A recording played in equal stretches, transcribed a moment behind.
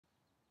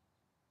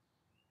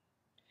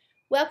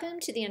Welcome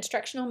to the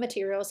Instructional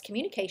Materials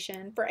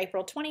Communication for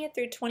April 20th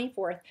through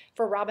 24th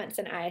for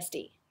Robinson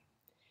ISD.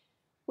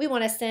 We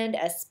want to send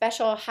a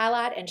special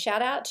highlight and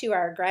shout out to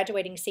our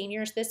graduating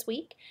seniors this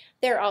week.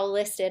 They're all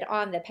listed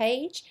on the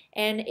page,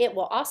 and it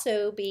will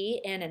also be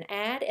in an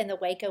ad in the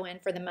Waco-In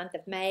for the month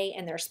of May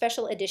and their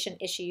special edition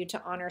issue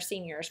to honor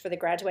seniors for the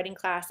graduating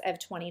class of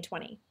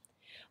 2020.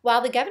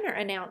 While the governor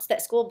announced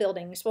that school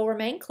buildings will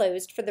remain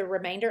closed for the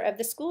remainder of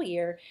the school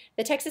year,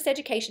 the Texas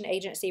Education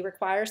Agency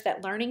requires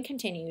that learning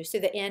continues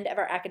through the end of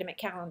our academic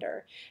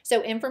calendar,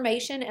 so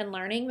information and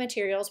learning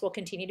materials will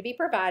continue to be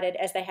provided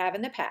as they have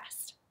in the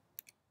past.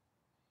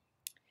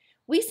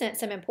 We sent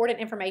some important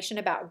information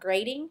about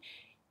grading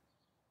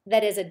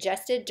that is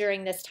adjusted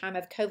during this time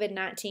of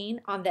COVID-19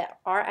 on the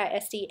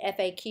RISD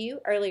FAQ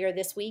earlier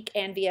this week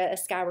and via a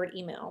Skyward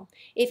email.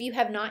 If you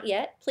have not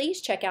yet,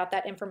 please check out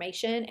that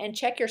information and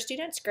check your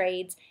students'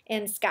 grades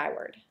in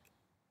Skyward.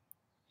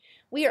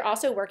 We are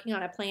also working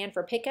on a plan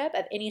for pickup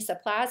of any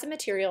supplies and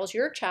materials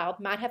your child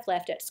might have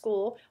left at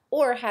school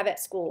or have at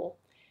school.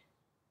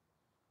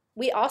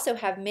 We also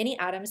have many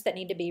items that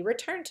need to be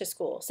returned to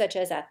school, such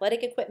as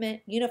athletic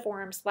equipment,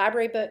 uniforms,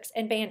 library books,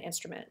 and band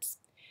instruments.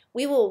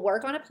 We will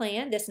work on a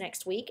plan this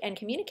next week and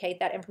communicate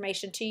that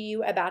information to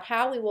you about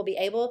how we will be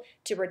able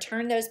to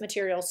return those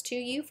materials to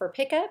you for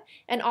pickup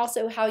and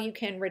also how you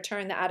can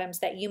return the items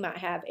that you might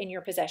have in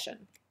your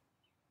possession.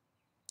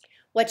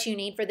 What you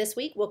need for this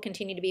week will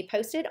continue to be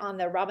posted on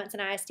the Robinson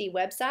ISD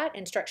website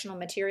instructional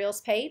materials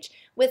page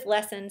with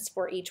lessons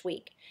for each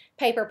week.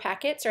 Paper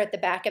packets are at the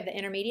back of the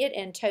intermediate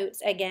and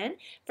totes again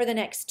for the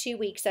next 2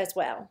 weeks as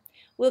well.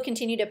 We'll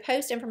continue to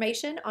post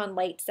information on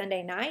late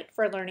Sunday night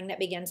for learning that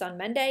begins on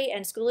Monday,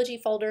 and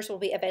Schoology folders will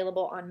be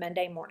available on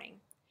Monday morning.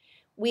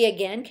 We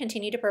again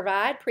continue to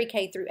provide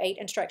pre-K through 8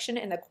 instruction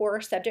in the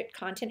core subject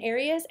content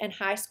areas and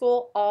high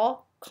school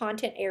all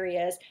content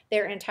areas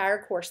their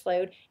entire course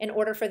load in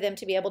order for them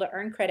to be able to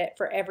earn credit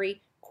for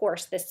every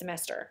course this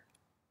semester.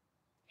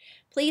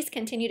 Please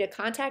continue to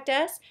contact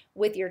us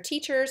with your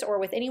teachers or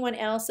with anyone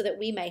else so that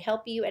we may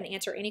help you and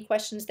answer any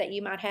questions that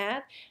you might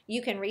have.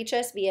 You can reach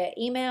us via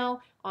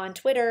email, on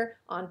Twitter,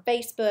 on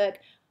Facebook,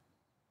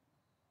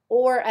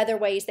 or other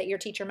ways that your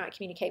teacher might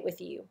communicate with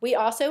you. We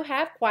also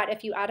have quite a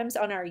few items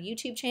on our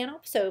YouTube channel,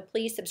 so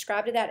please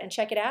subscribe to that and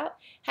check it out.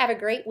 Have a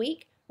great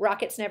week.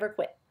 Rockets never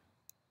quit.